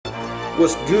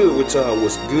What's good with y'all?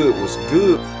 What's good? What's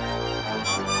good?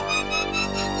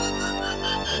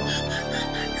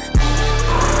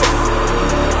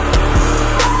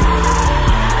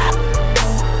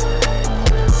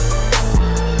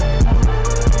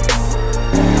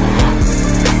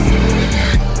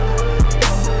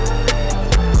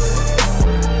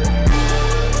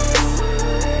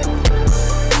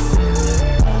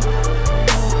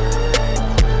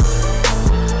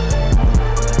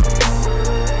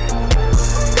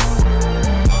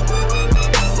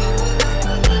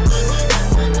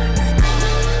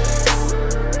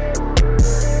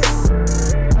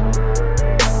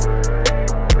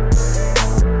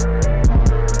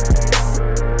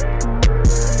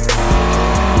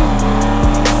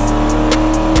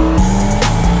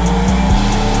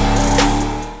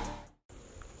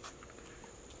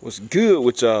 What's good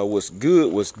with y'all? What's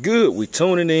good? What's good? We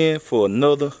tuning in for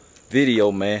another video,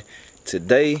 man.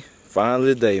 Today,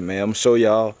 finally today, man, I'm gonna show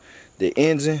y'all the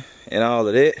engine and all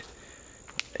of that.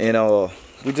 And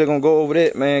we just gonna go over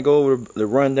that, man. Go over the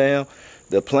rundown,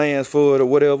 the plans for it or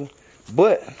whatever.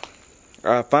 But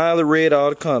I finally read all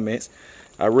the comments.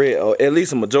 I read at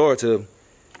least a majority of them.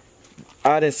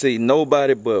 I didn't see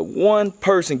nobody but one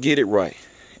person get it right.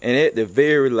 And at the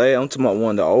very last, I'm talking about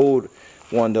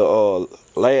one of the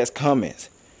last comments,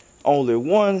 only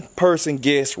one person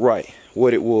guessed right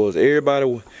what it was.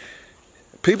 Everybody,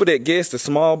 people that guessed the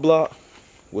small block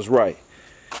was right.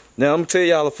 Now I'm gonna tell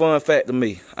y'all a fun fact to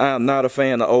me. I am not a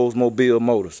fan of Oldsmobile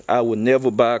motors. I would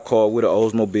never buy a car with an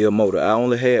Oldsmobile motor. I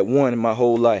only had one in my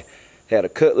whole life. Had a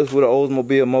Cutlass with an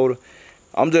Oldsmobile motor.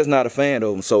 I'm just not a fan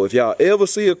of them. So if y'all ever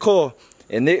see a car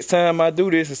and next time I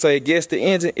do this and say guess the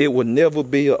engine, it will never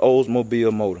be an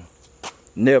Oldsmobile motor.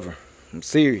 Never. I'm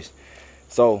serious.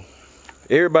 So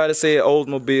everybody said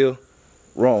Oldsmobile,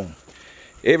 wrong.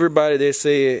 Everybody that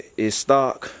said it's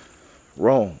stock,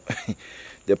 wrong.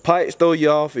 The pipes throw you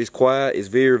off, it's quiet, it's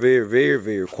very, very, very,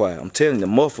 very quiet. I'm telling you, the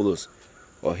mufflers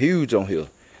are huge on here.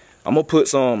 I'm gonna put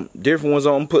some different ones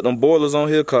on. I'm gonna put them boilers on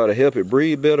here to help it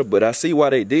breathe better, but I see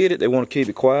why they did it. They want to keep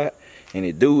it quiet, and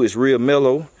it do, it's real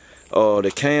mellow.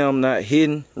 The cam not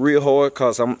hitting real hard,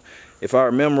 cause if I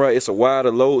remember right, it's a wider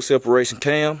load separation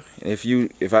cam. And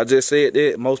if I just said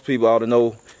that, most people ought to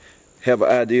know, have an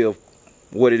idea of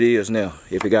what it is now,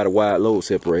 if it got a wide load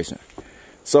separation.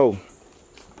 So,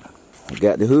 I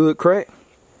got the hood cracked.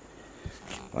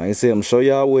 Like I said, I'm gonna show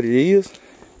y'all what it is.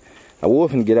 I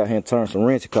was finna get out here and turn some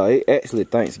wrenches, cause it actually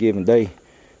Thanksgiving Day.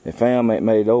 The fam ain't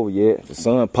made it over yet. The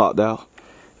sun popped out.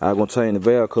 I was gonna change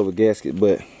the valve cover gasket,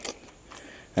 but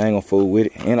I ain't gonna fool with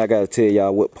it. And I gotta tell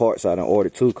y'all what parts I done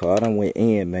ordered too, cause I done went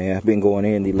in, man. I've been going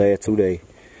in these last 2 days.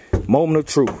 Moment of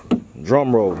truth.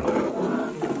 Drum roll.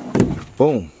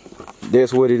 Boom.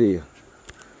 That's what it is.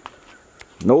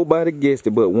 Nobody guessed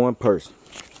it but one person.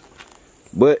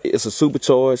 But it's a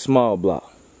supercharged small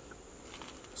block.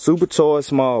 Supercharged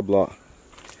small block.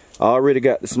 I already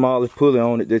got the smallest pulley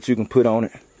on it that you can put on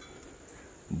it.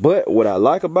 But what I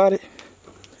like about it,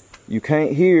 you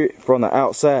can't hear it from the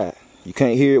outside. You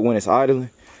can't hear it when it's idling.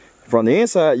 From the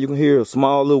inside, you can hear a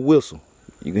small little whistle.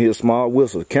 You can hear a small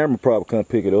whistle. The camera probably can't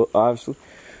pick it up, obviously.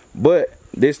 But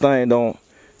this thing don't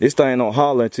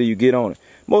holler until you get on it.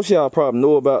 Most of y'all probably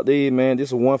know about these, man. This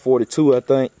is a 142, I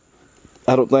think.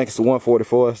 I don't think it's a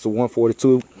 144. It's a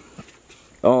 142.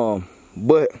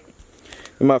 But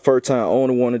it's my first time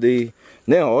owning one of these.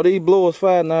 Now, all these blowers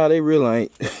 5 now, they really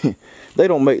ain't. They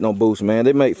don't make no boost, man.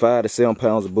 They make 5 to 7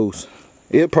 pounds of boost.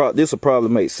 This will probably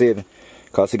make 7,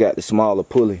 cause it got the smaller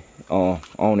pulley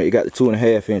on it. It got the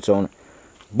 2.5 inch on it,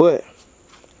 but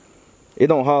it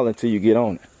don't holler until you get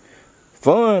on it.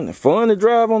 Fun to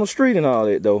drive on the street and all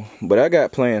that though. But I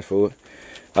got plans for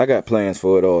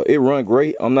it. It run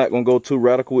great. I'm not gonna go too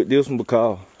radical with this one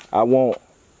because I want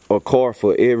a car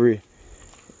for every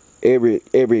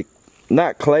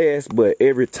not class, but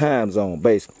every time zone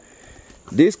basically.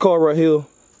 This car right here.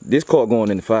 This car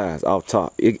going in the 5s off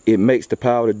top. It makes the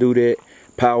power to do that.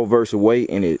 Power versus weight.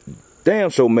 And it damn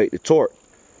sure make the torque.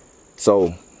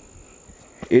 So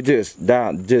it just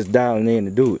dialing in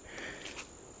to do it.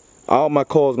 All my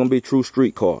cars gonna be true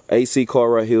street car. AC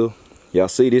car right here. Y'all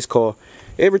see this car.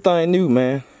 Everything new,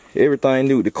 man. Everything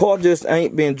new. The car just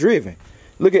ain't been driven.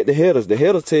 Look at the headers. The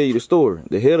headers tell you the story.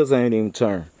 The headers ain't even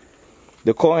turned.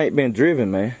 The car ain't been driven,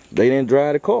 man. They didn't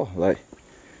drive the car. Like,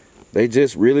 they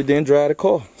just really didn't drive the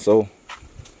car. So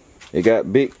it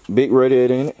got big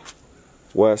radiator in it.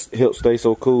 Why it helps stay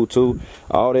so cool too.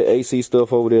 All that AC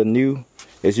stuff over there new,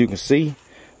 as you can see.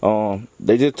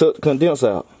 They just took the condenser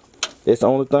out. That's the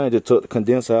only thing, just took the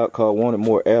condenser out, cause I wanted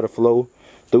more air to flow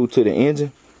through to the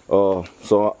engine.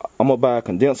 So I'm gonna buy a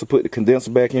condenser, put the condenser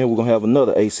back in. We're gonna have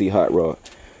another AC hot rod.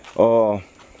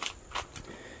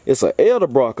 It's an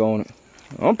Elderbrock on it.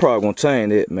 I'm probably gonna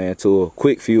change it, man, to a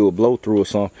quick fuel blow through or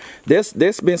something.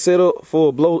 That's been set up for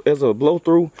a blow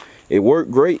through. It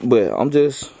worked great, but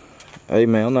hey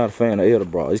man, I'm not a fan of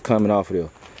Elderbrock. It's coming off of there.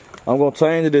 I'm gonna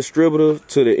change the distributor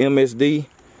to the MSD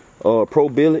Pro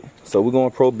Billet. So we're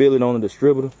going Pro Billet on the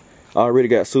distributor. I already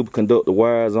got superconductor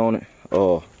wires on it.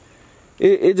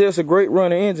 It's just a great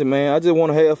running engine, man. I just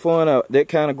want to have fun. That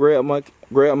kind of grabbed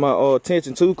my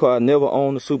attention too, cause I never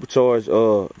owned a supercharged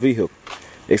vehicle,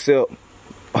 except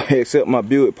my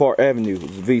Buick Park Avenue, it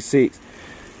was a V6,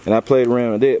 and I played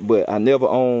around with that. But I never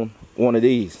owned one of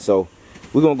these, so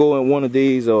we're gonna go in one of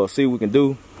these, see what we can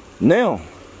do. Now,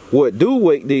 what do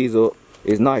wake these up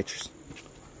is nitrous.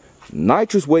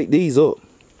 Nitrous wake these up.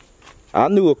 I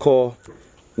knew a car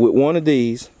with one of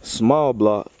these small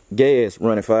block gas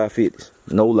running 550s,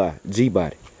 no lie,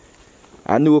 G-body.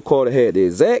 I knew a car that had the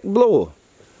exact blower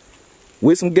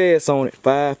with some gas on it,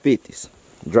 550s,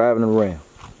 driving them around.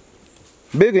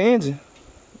 Bigger engine,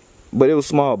 but it was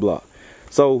small block.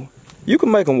 So you can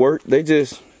make them work. They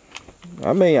just,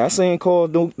 I mean, I seen cars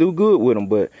do good with them,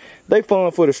 but they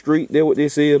fun for the street. That's what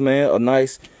this is, man. A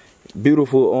nice,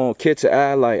 beautiful, catch your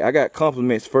eye light. I got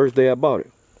compliments first day I bought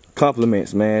it.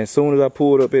 Compliments, man, as soon as I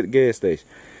pulled up at the gas station.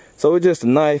 So it's just a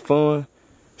nice, fun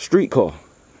street car.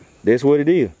 That's what it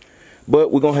is.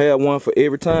 But we're going to have one for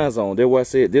every time zone. That's why I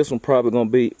said this one probably going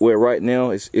to be, well, right now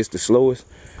it's the slowest.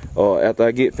 After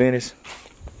I get finished,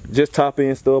 just top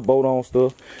in stuff, bolt on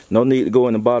stuff. No need to go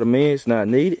in the bottom end. It's not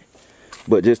needed.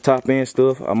 But just top in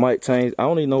stuff. I might change. I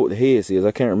don't even know what the heads is.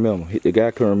 I can't remember. The guy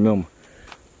couldn't remember.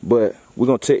 But we're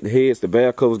going to check the heads. The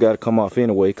valve cover's got to come off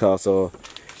anyway, because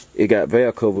it got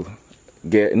valve cover.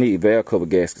 Need valve cover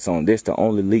gaskets on. That's the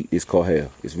only leak this car has.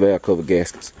 It's valve cover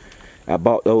gaskets. I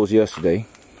bought those yesterday.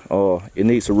 It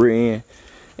needs a rear end,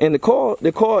 and the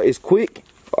car is quick.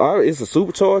 It's a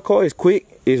supercharged car. It's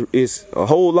quick. It's a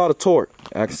whole lot of torque.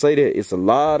 I can say that it's a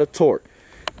lot of torque,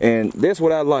 and that's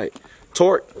what I like.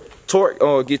 Torque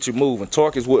gets you moving.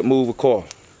 Torque is what moves a car.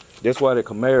 That's why the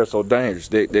Camaro is so dangerous.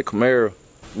 The Camaro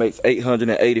makes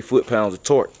 880 foot-pounds of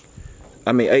torque.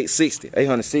 I mean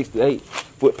 868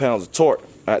 foot-pounds of torque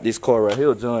out this car right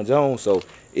here, John Jones. So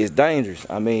it's dangerous.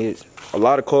 I mean, it's a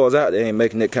lot of cars out there ain't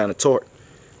making that kind of torque,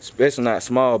 especially not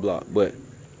small block. But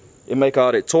it make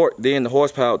all that torque, then the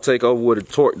horsepower take over where the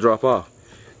torque drop off.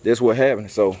 That's what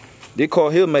happens. So this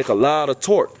car here make a lot of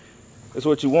torque. That's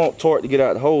what you want, torque to get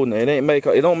out the hole. And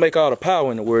it don't make all the power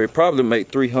in the world. It probably make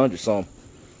 300 something.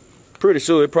 Pretty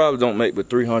sure it probably don't make but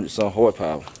 300 some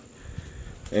horsepower.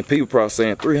 And people probably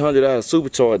saying 300 out of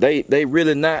supercharged. They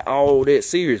really not all that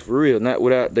serious for real. Not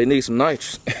without, they need some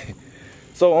nitrous.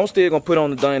 So I'm still gonna put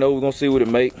on the dyno. We're gonna see what it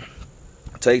make.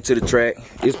 Take it to the track.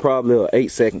 It's probably an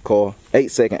 8-second car,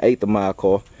 8-second, eighth of mile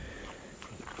car.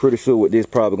 Pretty sure what this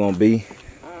probably gonna be.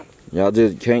 Y'all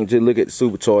just can't just look at the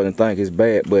supercharged and think it's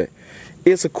bad, but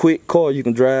it's a quick car. You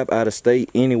can drive out of state,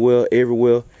 anywhere,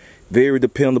 everywhere. Very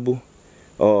dependable.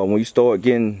 When you start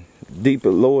getting deeper,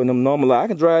 lower than them normal, I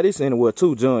can drive this anywhere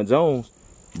too, John Jones,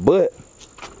 but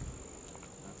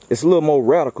it's a little more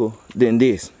radical than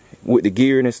this with the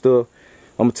gearing and stuff.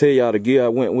 I'm gonna tell y'all the gear I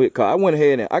went with, cause I went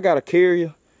ahead and I got a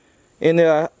carrier in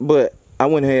there, but I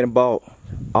went ahead and bought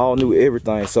all new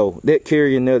everything. So that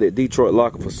carrier in there, that Detroit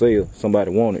locker for sale, somebody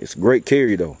wanted. It's a great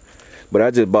carrier though, but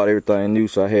I just bought everything new,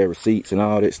 so I had receipts and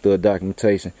all that stuff,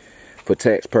 documentation. For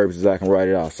tax purposes, I can write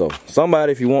it off. So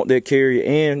somebody, if you want that carrier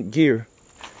and gear,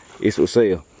 it's for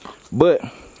sale. But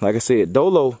like I said,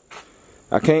 Dolo,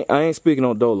 I ain't speaking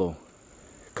on Dolo,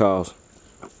 cause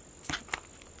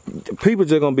people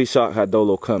just gonna be shocked how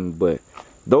Dolo coming. But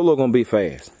Dolo gonna be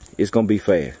fast. It's gonna be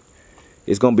fast.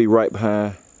 It's gonna be right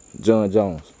behind John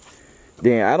Jones.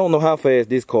 Then I don't know how fast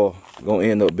this car gonna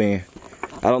end up being.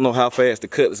 I don't know how fast the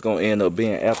Cutlass gonna end up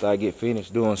being after I get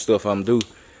finished doing stuff I'm due.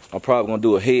 I'm probably gonna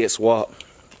do a head swap,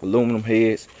 aluminum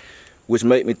heads, which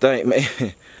make me think,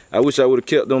 man, I wish I would have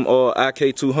kept them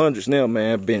IK200s now,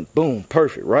 man. Been boom,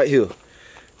 perfect right here.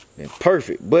 Been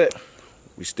perfect, but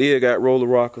we still got roller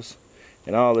rockers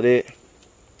and all of that,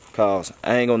 cause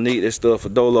I ain't gonna need this stuff for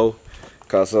Dolo,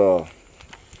 cause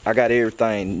I got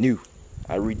everything new.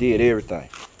 I redid everything.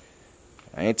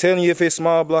 I ain't telling you if it's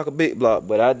small block or big block,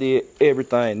 but I did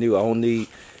everything new. I don't need.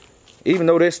 Even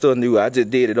though that's still new, I just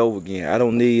did it over again. I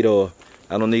don't need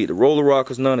the roller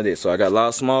rockers, none of that. So I got a lot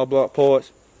of small block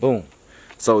parts. Boom.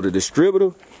 So the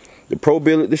distributor, the Pro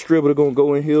Billet distributor gonna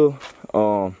go in here.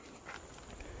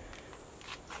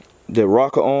 The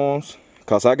rocker arms,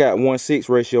 cause I got 1:6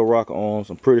 ratio rocker arms.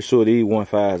 I'm pretty sure these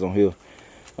 1.5s on here.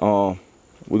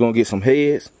 We're gonna get some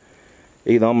heads.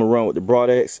 Either I'm gonna run with the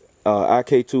Broadax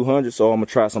IK200, so I'm gonna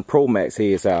try some Pro Max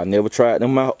heads out. I never tried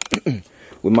them out.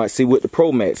 We might see what the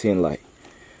Pro Max hitting like.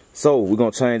 So we're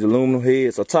gonna change aluminum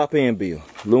heads, or top end build.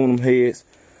 Aluminum heads,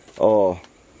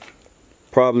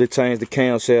 probably change the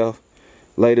camshaft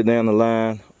later down the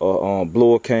line, or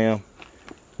blower cam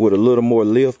with a little more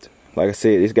lift. Like I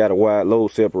said, it's got a wide load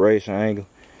separation angle,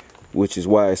 which is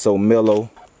why it's so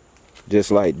mellow.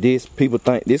 Just like this. People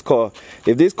think this car,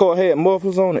 if this car had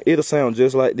mufflers on it, it'll sound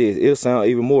just like this. It'll sound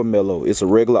even more mellow. It's a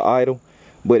regular idle,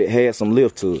 but it has some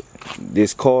lift to it.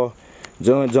 This car,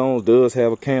 John Jones, does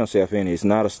have a camshaft in it. It's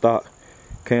not a stock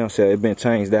camshaft. It's been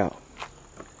changed out.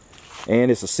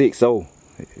 And it's a 6.0.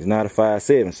 It's not a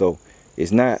 5.7, so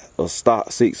it's not a stock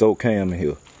 6.0 cam in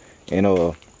here.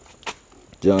 And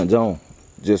John Jones,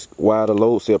 just wider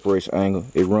load separation angle.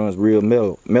 It runs real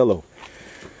mellow.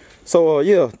 So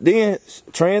yeah, then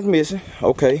transmission.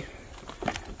 Okay,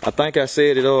 I think I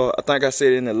said it. I think I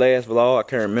said it in the last vlog. I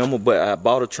can't remember, but I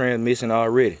bought a transmission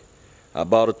already. I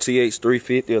bought a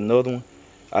TH350, another one.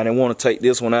 I didn't want to take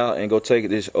this one out and go take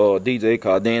this DJ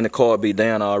car. Then the car be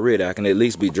down already. I can at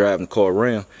least be driving the car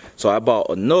around. So I bought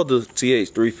another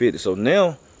TH350. So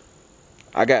now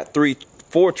I got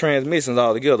 4 transmissions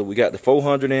all together. We got the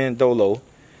 400 in Dolo.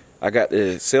 I got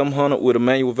the 700 with a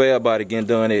manual valve body getting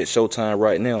done at Showtime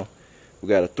right now. We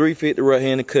got a 350 right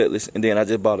here in the Cutlass, and then I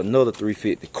just bought another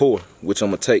 350 core, which I'm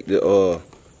gonna take the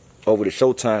over the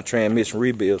Showtime transmission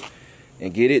rebuild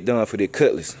and get it done for the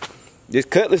Cutlass. This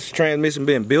Cutlass transmission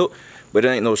been built, but it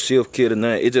ain't no shift kit or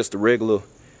nothing. It's just a regular,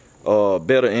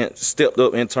 better and stepped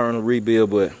up internal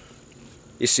rebuild, but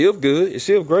it shift good, it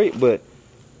shift great, but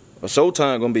a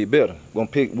Showtime gonna be better. We're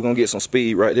gonna get some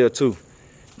speed right there too.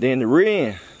 Then the rear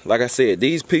end, like I said,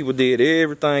 these people did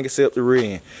everything except the rear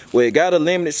end. Well, it got a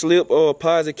limited slip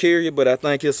posit carrier, but I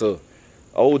think it's a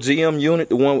old GM unit,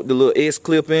 the one with the little S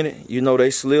clip in it. You know they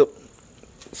slip,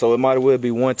 so it might as well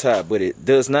be one type, but it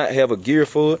does not have a gear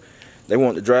for it. They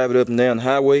want to drive it up and down the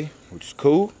highway, which is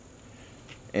cool.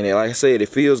 And then, like I said, it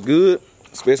feels good,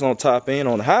 especially on top end.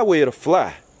 On the highway, it'll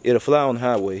fly. It'll fly on the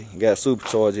highway. You got a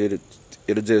supercharger,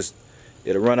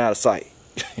 it'll run out of sight.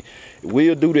 It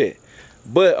will do that.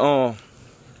 But I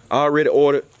already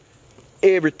ordered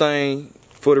everything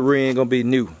for the rear end gonna be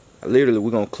new. Literally,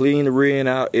 we're gonna clean the rear end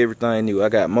out, everything new. I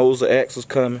got Moser axles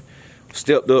coming,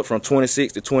 stepped up from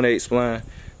 26 to 28 spline.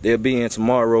 They'll be in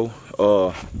tomorrow.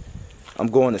 I'm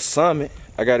going to Summit.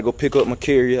 I gotta go pick up my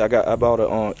carrier. I bought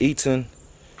a Eaton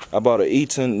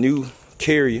new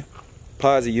carrier,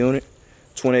 posi unit,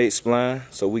 28 spline.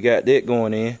 So we got that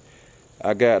going in.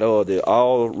 I got the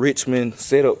all Richmond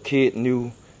setup kit,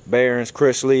 new bearings,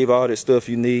 crush sleeve, all that stuff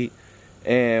you need.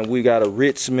 And we got a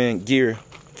Richmond gear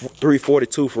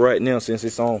 342 for right now, since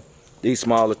it's on these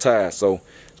smaller tires. So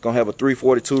it's gonna have a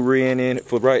 342 rear end in it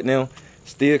for right now.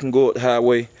 Still can go up the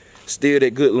highway. Still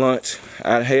that good lunch.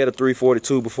 I had a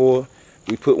 342 before.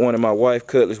 We put one in my wife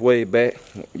Cutlass way back.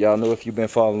 Y'all know, if you've been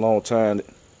following a long time,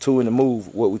 2 in the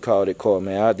move, what we call that car,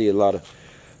 man. I did a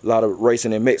lot of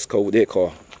racing in Mexico with that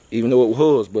car, even though it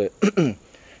was, but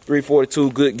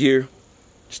 342 good gear.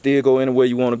 Still go anywhere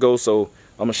you want to go. So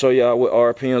I'm gonna show y'all what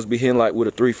RPMs be hitting like with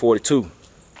a 342.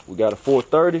 We got a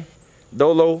 430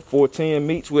 Dolo, 410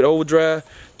 meets with overdrive,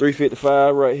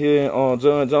 355 right here on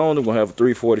John Jones. We're gonna have a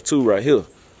 342 right here.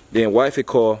 Then wifey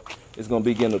car is gonna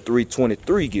be getting a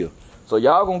 323 gear. So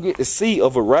y'all gonna get to see a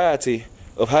variety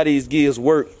of how these gears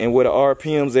work and where the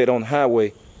RPMs at on the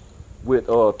highway with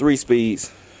 3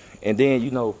 speeds. And then,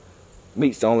 you know,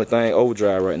 meets the only thing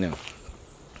overdrive right now.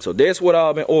 So that's what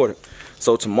I've been ordered.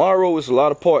 So tomorrow is a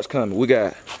lot of parts coming. We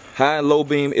got high and low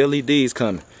beam LEDs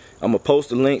coming. I'm gonna post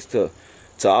the links to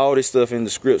all this stuff in the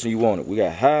description you want it. We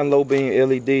got high and low beam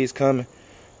LEDs coming.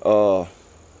 We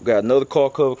got another car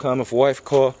cover coming for wife's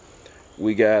car.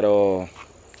 We got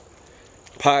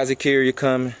posi carrier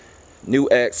coming, new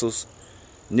axles,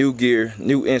 new gear,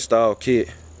 new install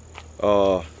kit,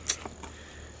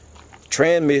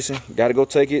 transmission. Got to go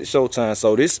take it to Showtime.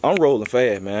 So this, I'm rolling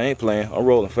fast, man. I ain't playing. I'm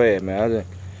rolling fast, man.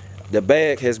 The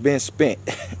bag has been spent.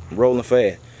 Rolling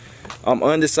fast. I'm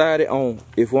undecided on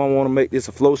if I want to make this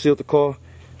a flow shifter car.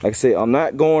 Like I said, I'm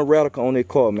not going radical on this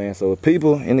car, man. So if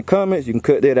people in the comments, you can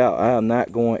cut that out. I am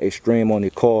not going extreme on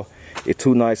this car. It's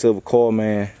too nice of a car,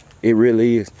 man. It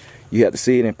really is. You have to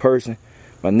see it in person.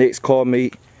 My next car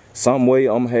meet, some way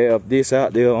I'm gonna have this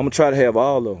out there. I'm gonna try to have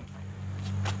all of them.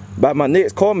 By my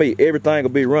next car meet, everything will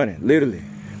be running. Literally,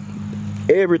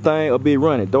 everything will be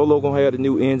running. Dolo gonna have the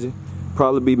new engine.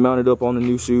 Probably be mounted up on the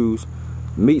new shoes.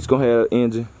 Meat's gonna have the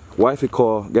engine. Wifey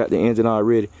car got the engine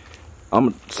already.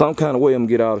 Some kind of way I'm gonna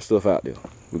get all the stuff out there.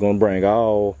 We're gonna bring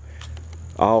all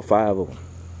 5 of them.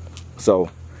 So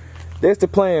that's the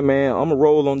plan, man. I'm gonna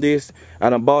roll on this. I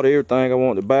done bought everything I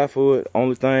want to buy for it.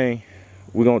 Only thing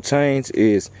we're gonna change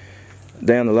is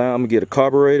down the line. I'm gonna get a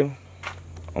carburetor.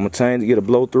 I'm gonna get a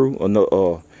blow through,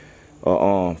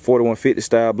 4150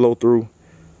 style blow through.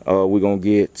 We're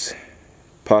gonna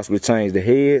possibly change the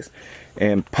heads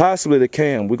and possibly the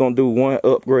cam. We're gonna do one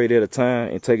upgrade at a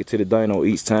time and take it to the dyno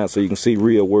each time, so you can see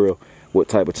real world what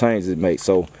type of changes it makes.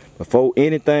 So before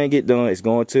anything get done, it's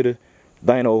going to the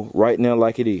dyno right now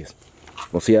like it is.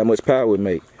 We'll see how much power it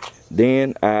make.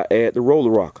 Then I add the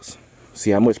roller rockers,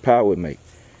 see how much power it make.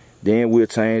 Then we'll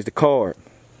change the carb,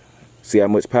 see how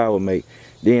much power it make.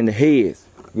 Then the heads,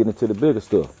 get into the bigger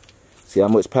stuff, see how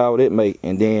much power that make.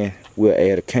 And then we'll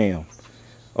add a cam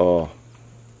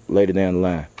later down the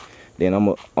line. Then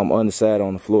I'm underside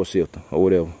on the floor shifter or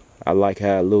whatever. I like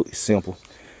how it looks. It's simple,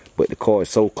 but the car is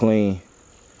so clean.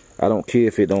 I don't care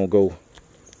if it don't go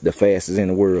the fastest in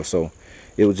the world. So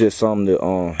it was just something to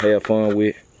have fun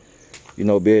with, you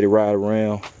know, be able to ride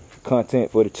around,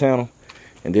 content for the channel,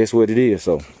 and that's what it is.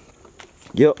 So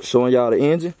yep, showing y'all the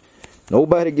engine.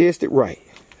 Nobody guessed it right.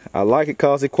 I like it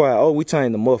cause it's quiet. Oh, we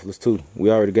changed the mufflers too.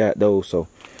 We already got those, so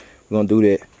we're gonna do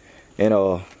that. And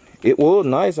it was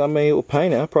nice. I mean, it was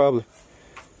painted.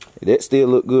 That still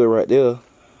look good right there.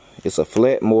 It's a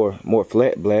flat, more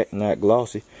flat black, not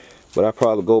glossy. But I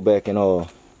probably go back and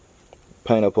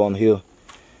paint up on here.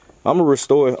 I'm gonna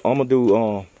restore it. I'm gonna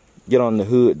do get on the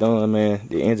hood done, man.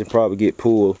 The engine probably get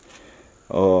pulled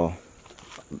down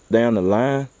the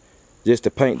line just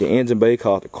to paint the engine bay,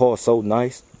 cause the car's so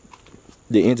nice.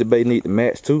 The engine bay need to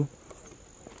match too.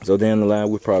 So down the line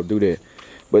we'll probably do that.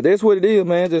 But that's what it is,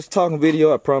 man. Just talking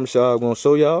video. I promise y'all I'm gonna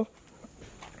show y'all.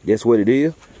 That's what it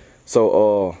is.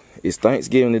 So it's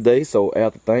Thanksgiving today, so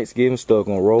after Thanksgiving stuff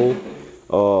gonna roll.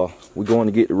 We're going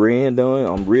to get the rim done.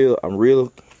 I'm real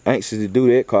anxious to do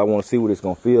that, cause I want to see what it's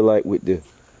gonna feel like with the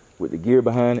gear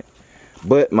behind it.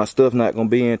 But my stuff not gonna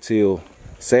be until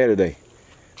Saturday.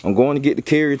 I'm going to get the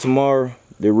carrier tomorrow.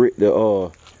 The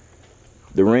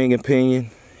ring and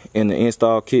pinion and the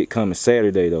install kit coming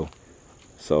Saturday though.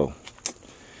 So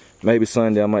maybe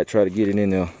Sunday I might try to get it in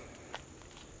there,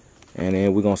 and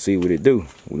then we're gonna see what it do.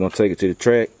 We're gonna take it to the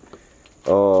track.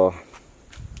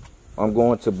 I'm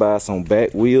going to buy some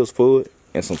back wheels for it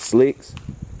and some slicks,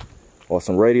 or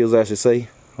some radials I should say.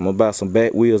 I'm gonna buy some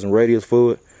back wheels and radials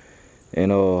for it,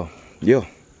 and yeah,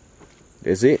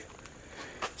 that's it.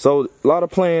 So a lot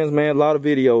of plans, man, a lot of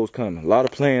videos coming, a lot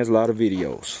of plans, a lot of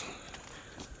videos.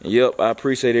 And yep, I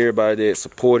appreciate everybody that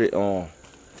supported,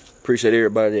 appreciate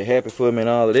everybody that happy for me and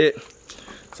all of that.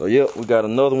 So yep, we got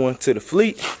another one to the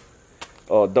fleet.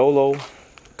 Dolo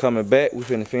coming back. We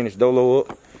finna finish Dolo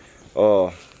up.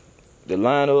 The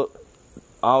lineup,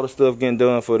 all the stuff getting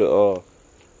done for the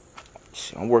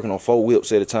I'm working on 4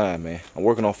 whips at a time, man. I'm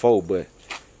working on 4, but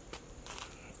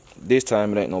this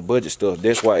time it ain't no budget stuff.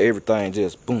 That's why everything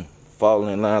just boom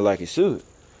falling in line like it should.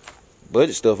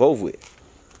 Budget stuff over with.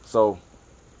 So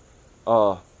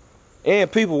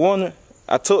and people wonder,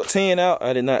 I took 10 out.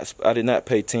 I did not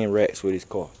pay 10 racks for this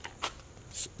car.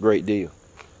 It's a great deal.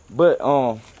 But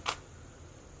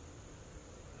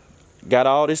got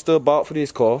all this stuff bought for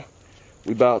this car.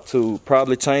 We about to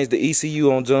probably change the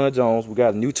ECU on John Jones. We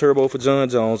got a new turbo for John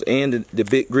Jones and the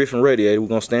big Griffin radiator. We're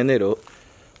gonna stand that up.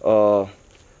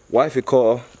 Wifey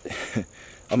car,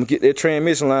 I'm gonna get that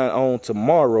transmission line on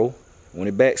tomorrow when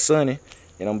it back sunny,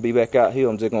 and I'm gonna be back out here.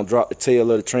 I'm just gonna drop the tail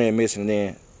of the transmission and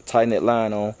then tighten that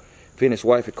line on. Finish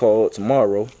wifey car up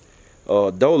tomorrow.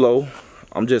 Dolo,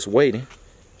 I'm just waiting.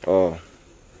 I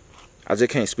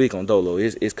just can't speak on Dolo.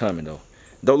 It's coming though.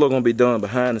 Dolo gonna be done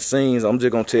behind the scenes. I'm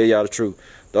just gonna tell y'all the truth.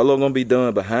 Dolo gonna be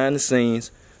done behind the scenes.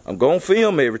 I'm gonna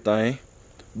film everything,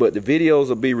 but the videos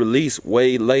will be released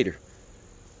way later.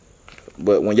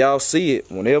 But when y'all see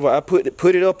it, whenever I put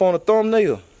it up on a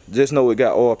thumbnail, just know it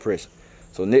got oil pressure.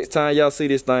 So next time y'all see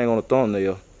this thing on a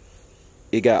thumbnail,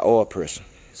 it got oil pressure.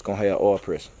 It's gonna have oil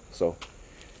pressure. So,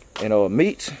 and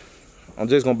meats, I'm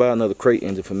just gonna buy another crate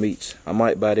engine for meats. I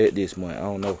might buy that this month. I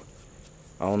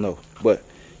don't know. But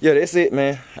yeah, that's it,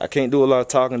 man. I can't do a lot of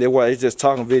talking. That's why it's just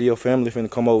talking video. Family finna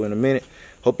come over in a minute.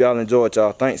 Hope y'all enjoyed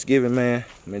y'all Thanksgiving, man.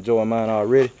 I'm enjoying mine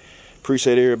already.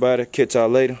 Appreciate everybody. Catch y'all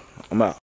later. I'm out.